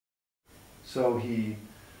So he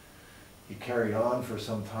carried on for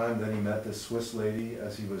some time. Then he met this Swiss lady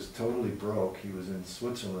as he was totally broke. He was in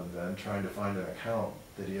Switzerland then trying to find an account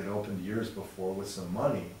that he had opened years before with some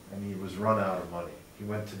money, and he was run out of money. He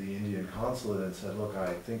went to the Indian consulate and said, look,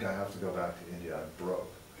 I think I have to go back to India. I'm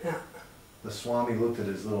broke. Yeah. The Swami looked at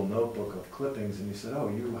his little notebook of clippings and he said, oh,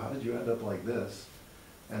 how did you end up like this?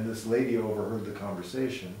 And this lady overheard the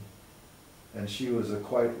conversation, and she was a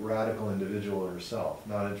quite radical individual herself,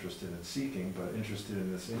 not interested in seeking, but interested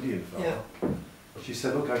in this Indian fellow. Yeah. She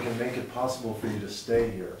said, look, I can make it possible for you to stay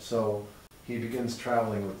here. So he begins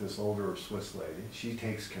traveling with this older Swiss lady. She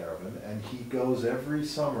takes care of him, and he goes every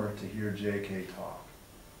summer to hear J.K. talk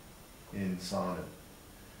in Sonnet.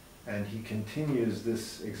 And he continues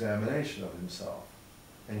this examination of himself.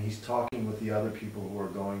 And he's talking with the other people who are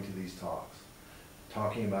going to these talks,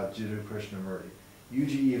 talking about Jiddu Krishnamurti.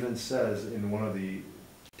 Yuji even says in one of the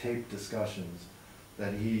taped discussions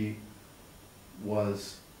that he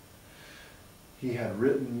had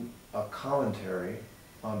written a commentary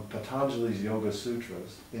on Patanjali's Yoga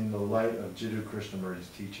Sutras in the light of Jiddu Krishnamurti's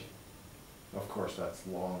teaching. Of course, that's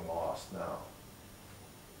long lost now.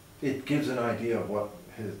 It gives an idea of what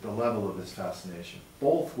the level of his fascination,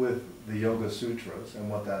 both with the Yoga Sutras and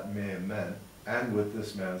what that may have meant, and with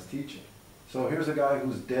this man's teaching. So here's a guy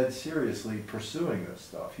who's dead seriously pursuing this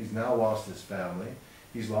stuff. He's now lost his family,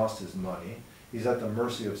 he's lost his money, he's at the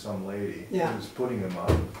mercy of some lady who's putting him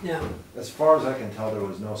up. Yeah. As far as I can tell, there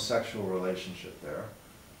was no sexual relationship there.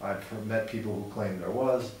 I've met people who claim there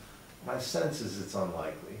was. My sense is it's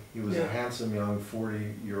unlikely. He was a handsome young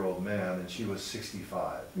 40-year-old man, and she was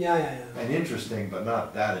 65. Yeah. And interesting, but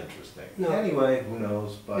not that interesting. No. Anyway, who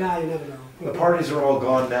knows? But yeah, you never know. the parties are all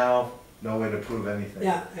gone now. No way to prove anything.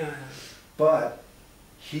 Yeah. But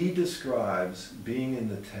he describes being in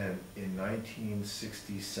the tent in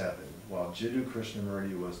 1967 while Jiddu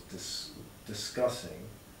Krishnamurti was discussing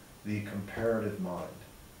the comparative mind.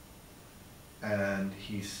 And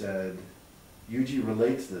he said, Yuji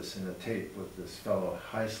relates this in a tape with this fellow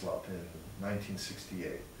Hyslop in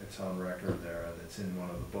 1968. It's on record there, and it's in one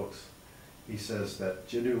of the books. He says that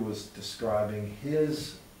Jiddu was describing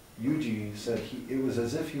Yuji said it was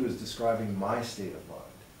as if he was describing my state of mind.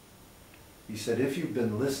 He said, if you've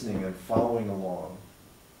been listening and following along,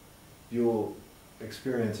 you'll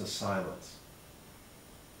experience a silence.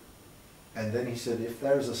 And then he said, if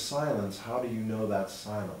there's a silence, how do you know that's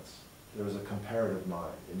silence? There was a comparative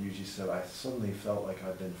mind. And Yuji said, I suddenly felt like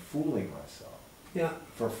I've been fooling myself. Yeah.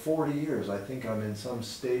 For 40 years, I think I'm in some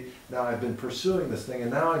state. Now I've been pursuing this thing,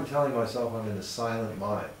 and now I'm telling myself I'm in a silent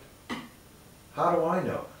mind. How do I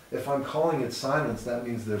know? If I'm calling it silence, that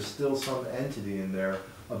means there's still some entity in there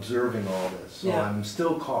observing all this. So I'm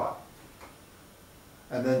still caught.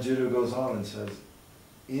 And then Jiddu goes on and says,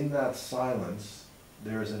 in that silence,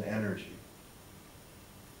 there's an energy.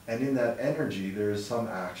 And in that energy, there is some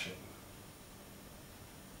action.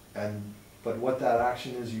 But what that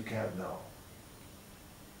action is, you can't know.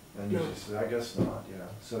 And Yuji said, I guess not, yeah.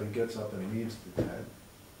 So he gets up and leaves the tent.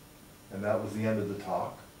 And that was the end of the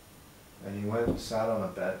talk. And he went and sat on a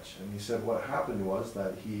bench, and he said what happened was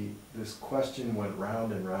that this question went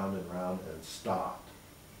round and round and round and stopped.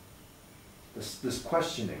 This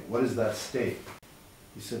questioning, what is that state?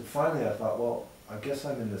 He said, finally I thought, well, I guess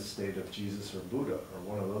I'm in the state of Jesus or Buddha or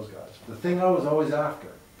one of those guys. The thing I was always after,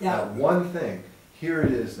 that one thing, here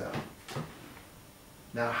it is now.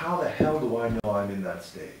 Now how the hell do I know I'm in that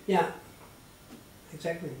state? Yeah,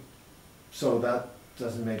 exactly. So that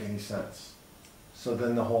doesn't make any sense. So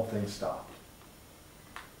then the whole thing stopped.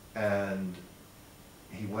 And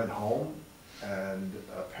he went home and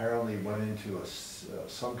apparently went into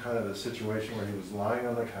some kind of a situation where he was lying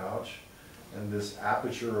on the couch, and this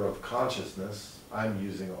aperture of consciousness, I'm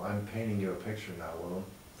painting you a picture now, Willem,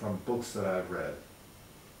 from books that I've read.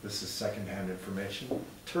 This is second-hand information,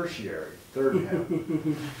 tertiary,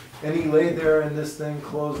 third-hand. And he laid there and this thing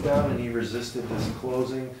closed down, and he resisted this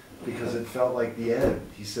closing because it felt like the end.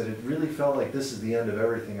 He said, it really felt like this is the end of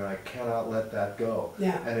everything, and I cannot let that go.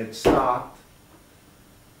 Yeah. And it stopped.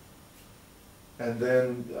 And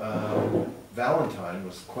then Valentine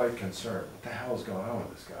was quite concerned. What the hell is going on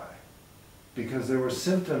with this guy? Because there were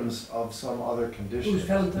symptoms of some other condition. Who's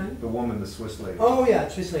Valentine? The woman, the Swiss lady. Oh yeah,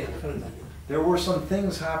 Swiss lady, Valentine. There were some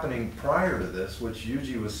things happening prior to this, which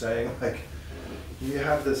Yuji was saying, like, you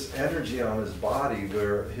have this energy on his body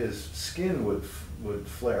where his skin would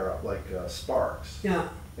flare up like sparks. Yeah.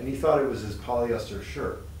 And he thought it was his polyester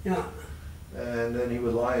shirt. Yeah. And then he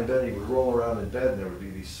would lie in bed, he would roll around in bed, and there would be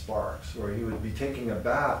these sparks. Or he would be taking a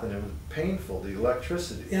bath, and it was painful, the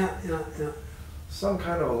electricity. Yeah. Some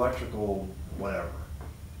kind of electrical whatever.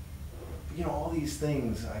 you know, all these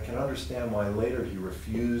things, I can understand why later he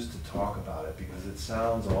refused to talk about it, because it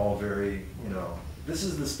sounds all very, you know, this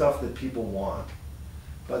is the stuff that people want,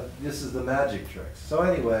 but this is the magic tricks. So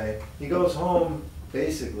anyway, he goes home,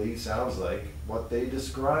 basically, sounds like what they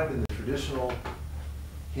describe in the traditional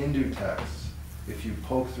Hindu texts, if you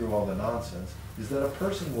poke through all the nonsense, is that a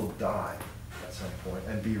person will die at some point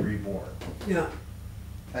and be reborn. Yeah.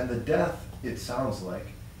 And the death, it sounds like,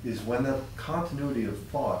 is when the continuity of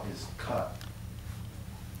thought is cut.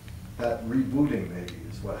 That rebooting maybe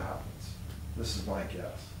is what happens. This is my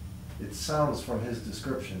guess. It sounds from his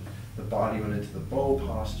description, the body went into the bow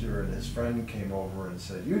posture and his friend came over and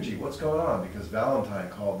said, Yuji, what's going on? Because Valentine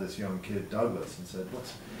called this young kid Douglas and said,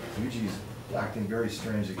 Yuji's acting very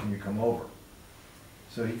strangely, can you come over?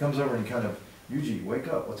 So he comes over and kind of, Yuji, wake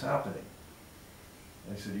up, what's happening?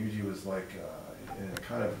 And he said Yuji was like in a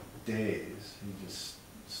kind of daze. He just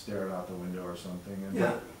stared out the window or something. And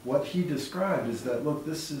yeah. What he described is that, look,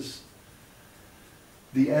 this is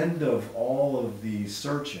the end of all of the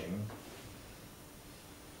searching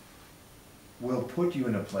will put you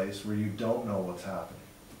in a place where you don't know what's happening.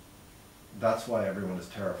 That's why everyone is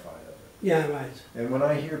terrified of it. Yeah, right. And when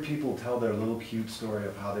I hear people tell their little cute story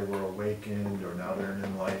of how they were awakened or now they're an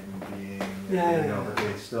enlightened being, and, you know, but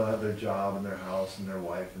they still have their job and their house and their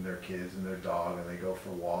wife and their kids and their dog and they go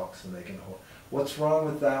for walks and they can hold. What's wrong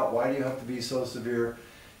with that? Why do you have to be so severe?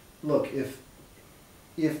 Look, if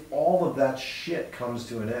all of that shit comes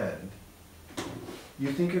to an end,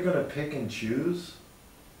 you think you're going to pick and choose?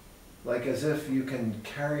 Like as if you can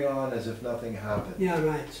carry on as if nothing happened. Yeah,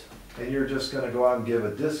 right. And you're just going to go out and give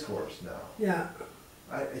a discourse now. Yeah.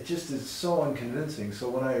 It just is so unconvincing. So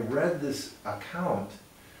when I read this account,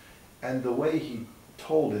 and the way he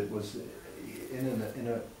told it was in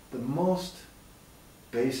the most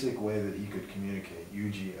basic way that he could communicate,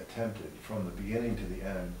 Yuji attempted from the beginning to the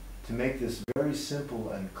end to make this very simple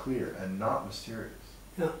and clear and not mysterious.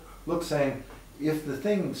 Yeah. Look, saying, if the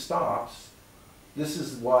thing stops, this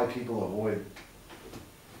is why people avoid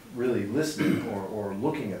really listening or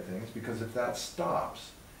looking at things, because if that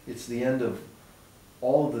stops, it's the end of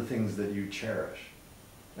all of the things that you cherish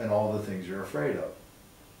and all the things you're afraid of.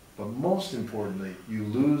 But most importantly, you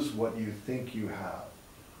lose what you think you have.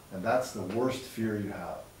 And that's the worst fear you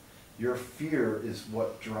have. Your fear is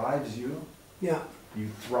what drives you. Yeah. You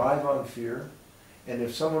thrive on fear. And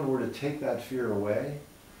if someone were to take that fear away,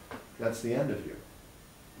 that's the end of you.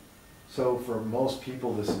 So for most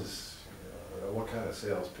people, this is, what kind of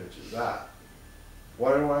sales pitch is that?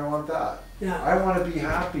 Why do I want that? Yeah. I want to be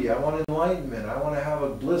happy. I want enlightenment. I want to have a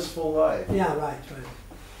blissful life. Yeah, right.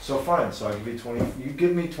 So fine. So I give you 20. You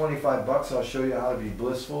give me $25. I'll show you how to be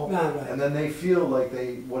blissful. Right. And then they feel like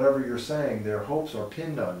whatever you're saying, their hopes are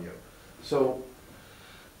pinned on you. So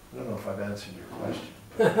I don't know if I've answered your question.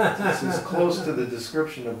 This is close to the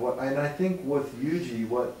description of what. And I think with Yuji,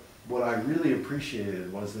 what I really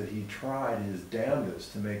appreciated was that he tried his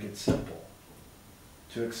damnedest to make it simple,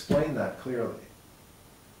 to explain that clearly.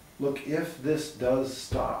 Look, if this does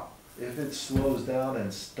stop, if it slows down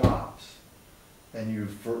and stops, and you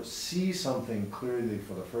see something clearly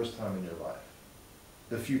for the first time in your life,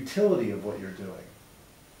 the futility of what you're doing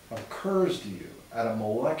occurs to you at a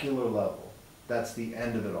molecular level, that's the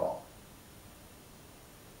end of it all.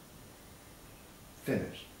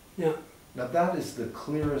 Finished. Yeah. Now that is the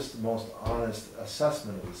clearest, most honest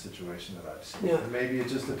assessment of the situation that I've seen. Yeah. And maybe it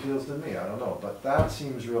just appeals to me, I don't know, but that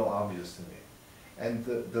seems real obvious to me. And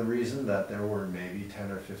the reason that there were maybe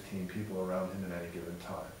 10 or 15 people around him at any given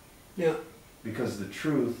time. Yeah. Because the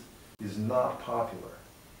truth is not popular.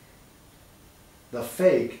 The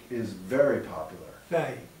fake is very popular.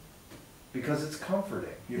 Right. Because it's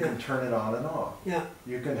comforting. You Yeah. can turn it on and off. Yeah.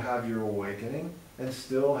 You can have your awakening and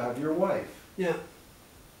still have your wife. Yeah.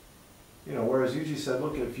 You know, whereas Yuji said,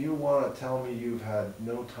 look, if you want to tell me you've had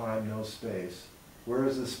no time, no space, where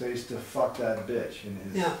is the space to fuck that bitch, in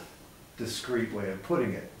his discreet way of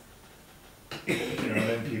putting it? You know,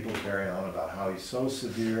 then people carry on about how he's so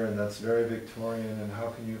severe and that's very Victorian and how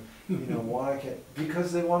can you know, why can't,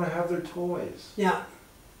 because they want to have their toys. Yeah.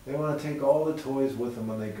 They want to take all the toys with them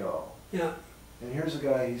when they go. Yeah. And here's a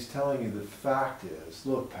guy, he's telling you the fact is,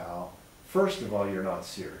 look pal, first of all, you're not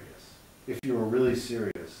serious. If you were really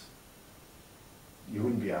serious, you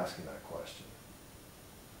wouldn't be asking that question.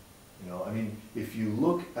 You know, I mean, if you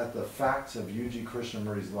look at the facts of Yuji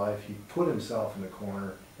Krishnamurti's life, he put himself in a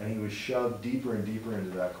corner and he was shoved deeper and deeper into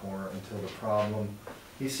that corner until the problem,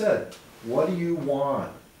 he said, what do you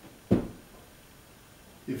want?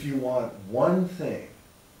 If you want one thing,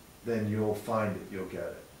 then you'll find it, you'll get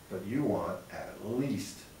it. But you want at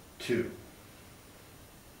least two.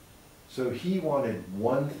 So he wanted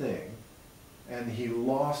one thing, and he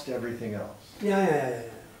lost everything else. Yeah.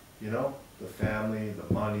 You know, the family,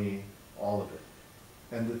 the money, all of it.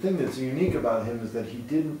 And the thing that's unique about him is that he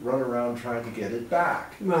didn't run around trying to get it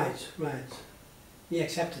back. Right. He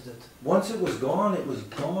accepted it. Once it was gone, it was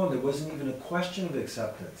gone. There wasn't even a question of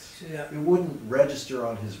acceptance. Yeah. It wouldn't register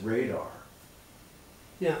on his radar.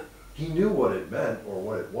 Yeah. He knew what it meant or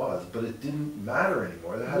what it was, but it didn't matter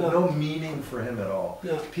anymore. It had no meaning for him at all.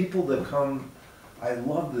 No. People that come, I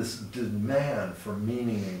love this demand for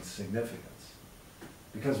meaning and significance.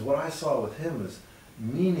 Because what I saw with him is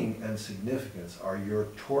meaning and significance are your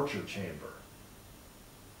torture chamber.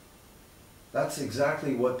 That's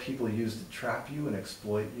exactly what people use to trap you and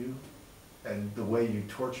exploit you, and the way you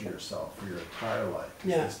torture yourself for your entire life.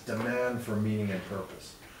 Yeah. This demand for meaning and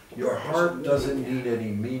purpose. Your heart doesn't need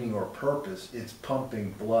any meaning or purpose, it's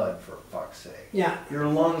pumping blood, for fuck's sake. Yeah. Your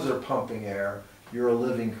lungs are pumping air, you're a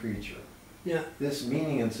living creature. Yeah. This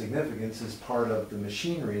meaning and significance is part of the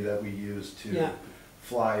machinery that we use to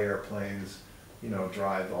fly airplanes, you know,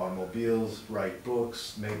 drive automobiles, write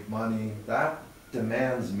books, make money. That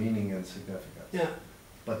demands meaning and significance. Yeah.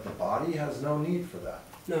 But the body has no need for that.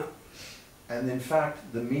 No. And in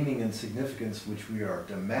fact, the meaning and significance which we are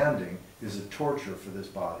demanding is a torture for this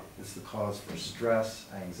body. It's the cause for stress,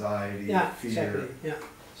 anxiety, fear. Exactly. Yeah.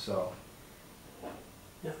 So.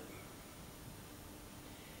 Yeah.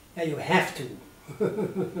 Yeah, you have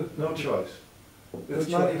to. No choice. It's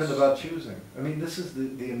No not choice. even about choosing. I mean, this is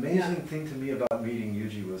the amazing thing to me about meeting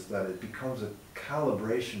Yuji was that it becomes a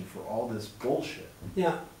calibration for all this bullshit.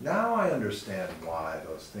 Yeah. Now I understand why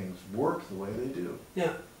those things work the way they do.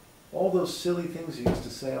 Yeah. All those silly things you used to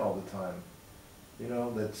say all the time, you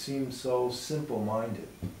know, that seem so simple-minded.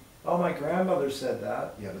 Oh, my grandmother said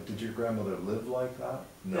that. Yeah, but did your grandmother live like that?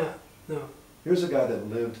 No. Yeah. No. Here's a guy that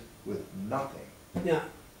lived with nothing. Yeah.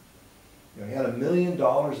 You know, he had $1 million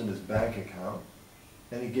in his bank account,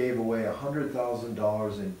 and he gave away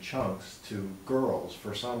 $100,000 in chunks to girls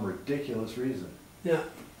for some ridiculous reason. Yeah.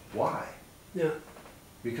 Why? Yeah.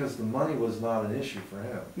 Because the money was not an issue for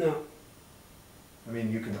him. No. I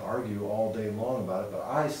mean, you can argue all day long about it, but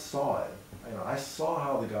I saw it. You know, I saw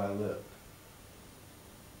how the guy lived.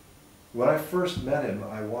 When I first met him,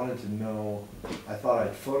 I wanted to know, I thought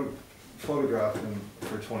I'd photograph him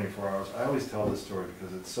for 24 hours. I always tell this story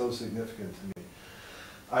because it's so significant to me.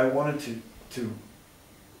 I wanted to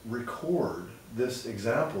record this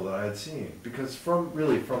example that I had seen, because from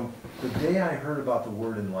the day I heard about the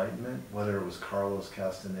word enlightenment, whether it was Carlos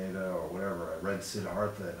Castaneda or whatever, I read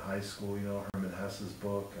Siddhartha in high school, you know, Herman Hesse's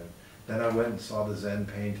book, and then I went and saw the Zen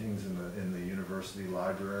paintings in the university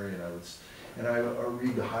library, and I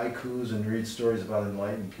read the haikus and read stories about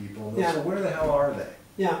enlightened people. And so where the hell are they?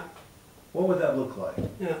 Yeah. What would that look like?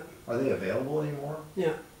 Yeah. Are they available anymore?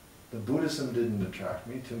 Yeah. The Buddhism didn't attract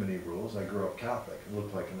me, too many rules. I grew up Catholic. It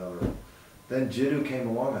looked like another. Then Jiddu came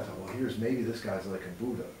along. I thought, well, maybe this guy's like a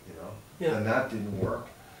Buddha, you know? Yeah. And that didn't work.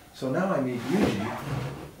 So now I meet Yuji,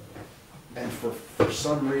 and for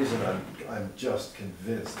some reason I'm just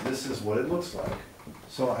convinced this is what it looks like.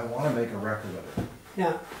 So I want to make a record of it.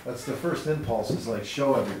 Yeah. That's the first impulse, is like,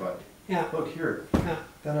 show everybody. Yeah. Look here. Yeah.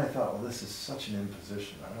 Then I thought, well, this is such an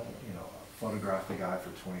imposition. I don't, you know, photograph the guy for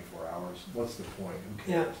 24 hours. What's the point?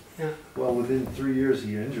 Who cares? Yeah. Yeah. Well, within 3 years,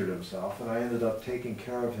 he injured himself, and I ended up taking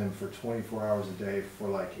care of him for 24 hours a day for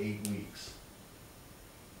like 8 weeks,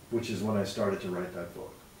 which is when I started to write that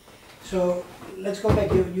book. So let's go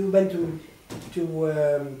back. You went to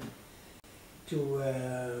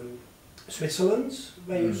Switzerland,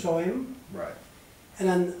 where you saw him. Right. And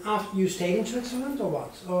then after you stayed in Switzerland or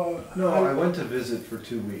what? Or no, I went to visit for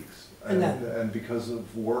 2 weeks. And because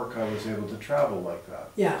of work, I was able to travel like that.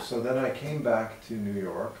 Yeah. So then I came back to New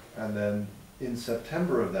York, and then in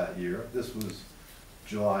September of that year, this was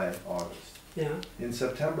July, August. Yeah. In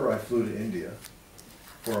September, I flew to India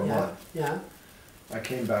for a month. Yeah. I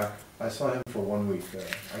came back, I saw him for 1 week there.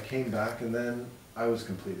 I came back, and then I was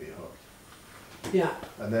completely hooked. Yeah.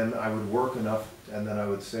 And then I would work enough, and then I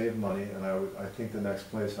would save money, and I think the next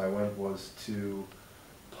place I went was to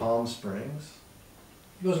Palm Springs.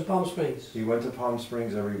 He was in Palm Springs. He went to Palm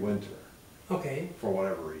Springs every winter. Okay. For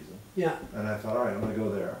whatever reason. Yeah. And I thought, all right, I'm going to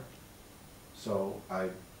go there. So I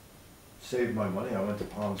saved my money. I went to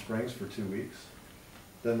Palm Springs for 2 weeks.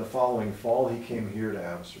 Then the following fall, he came here to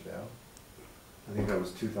Amsterdam. I think that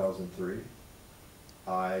was 2003.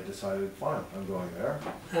 I decided, fine, I'm going there.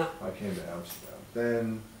 Yeah. I came to Amsterdam.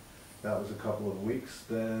 Then that was a couple of weeks.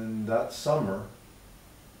 Then that summer,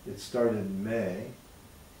 it started in May.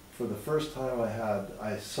 For the first time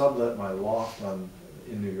I sublet my loft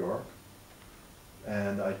in New York,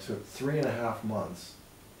 and I took 3.5 months.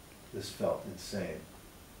 This felt insane.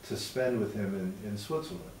 to spend with him in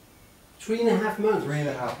Switzerland. 3.5 months?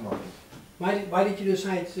 3.5 months. Why did you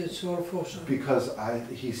decide to sort of for some? Because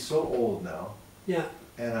he's so old now, Yeah,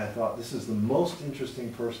 and I thought, this is the most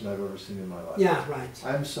interesting person I've ever seen in my life. yeah, right.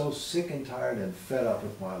 I'm so sick and tired and fed up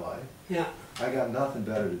with my life. Yeah, I got nothing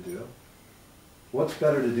better to do. What's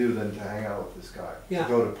better to do than to hang out with this guy? Yeah. To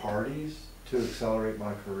go to parties, to accelerate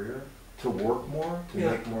my career, to work more, to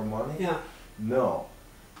Yeah. make more money? yeah, No.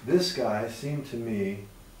 This guy seemed to me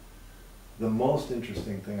the most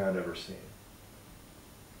interesting thing I'd ever seen.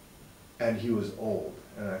 And he was old,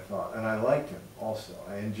 and I thought, and I liked him also.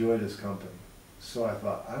 I enjoyed his company. So I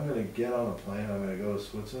thought, I'm gonna get on a plane, I'm gonna go to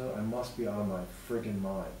Switzerland, I must be out of my friggin'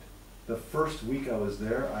 mind. The first week I was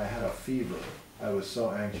there, I had a fever. I was so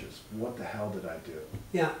anxious. What the hell did I do?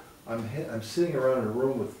 yeah, I'm sitting around in a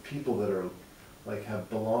room with people that are, like, have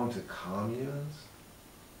belonged to communes,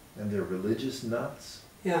 and they're religious nuts,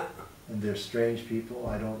 yeah. and they're strange people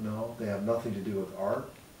I don't know. They have nothing to do with art.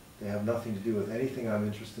 They have nothing to do with anything I'm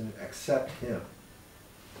interested in except him.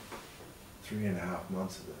 3.5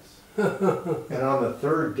 months of this. And on the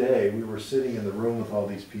third day, we were sitting in the room with all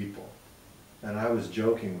these people, and I was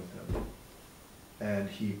joking with him. And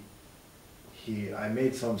I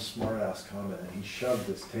made some smart-ass comment, and he shoved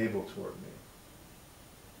this table toward me.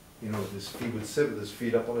 You know, with his feet, he would sit with his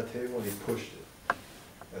feet up on the table, and he pushed it.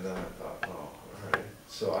 And then I thought, oh, all right.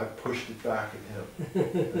 So I pushed it back at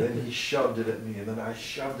him. And then he shoved it at me, and then I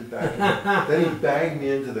shoved it back at him. Then he banged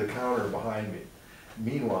me into the counter behind me.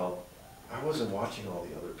 Meanwhile, I wasn't watching all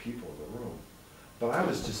the other people in the room, but I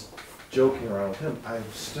was just joking around with him. I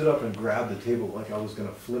stood up and grabbed the table like I was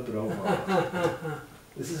gonna flip it over on him.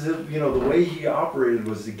 This is it, you know, the way he operated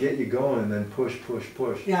was to get you going and then push, push,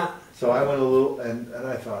 push. Yeah. So I went a little, and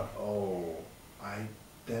I thought, oh,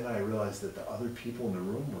 then I realized that the other people in the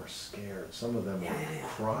room were scared. Some of them were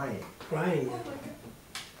crying. Crying.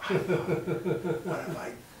 I thought, what have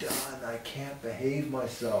I done? I can't behave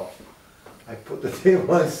myself. I put the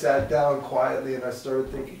table, I sat down quietly, and I started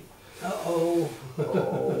thinking, Uh-oh.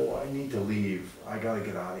 oh, I need to leave. I gotta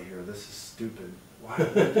get out of here. This is stupid. Why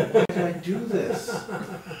did I do this?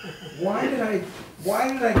 Why did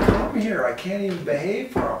I come here? I can't even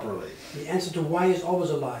behave properly. The answer to why is always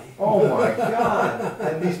a lie. Oh my God.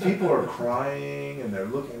 And these people are crying, and they're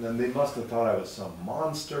looking, and they must have thought I was some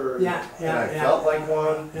monster. Yeah, and yeah, I felt like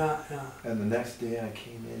one. Yeah, yeah. And the next day I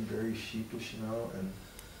came in very sheepish, you know,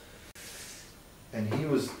 and he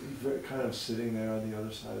was kind of sitting there on the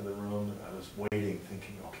other side of the room, and I was waiting,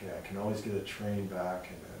 thinking, okay, I can always get a train back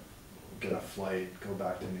and get a flight, go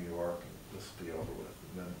back to New York, and this will be over with.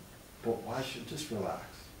 And then, but why should just relax?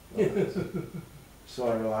 So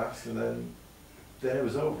I relaxed, and then it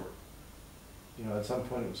was over. You know, at some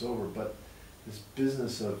point it was over, but this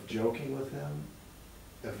business of joking with him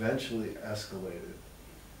eventually escalated.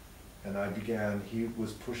 And he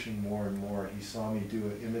was pushing more and more. He saw me do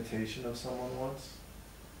an imitation of someone once,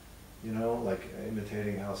 you know, like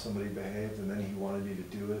imitating how somebody behaved, and then he wanted me to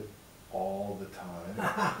do it all the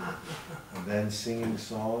time. And then singing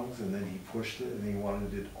songs, and then he pushed it, and he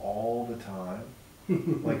wanted it all the time,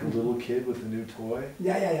 like a little kid with a new toy.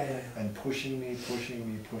 Yeah. And pushing me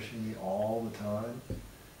all the time.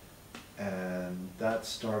 And that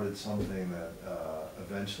started something that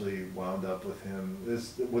eventually wound up with him.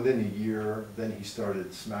 Within a year, then he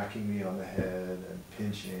started smacking me on the head and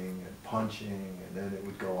pinching and punching, and then it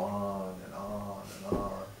would go on and on and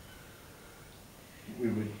on. We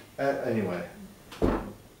would, anyway.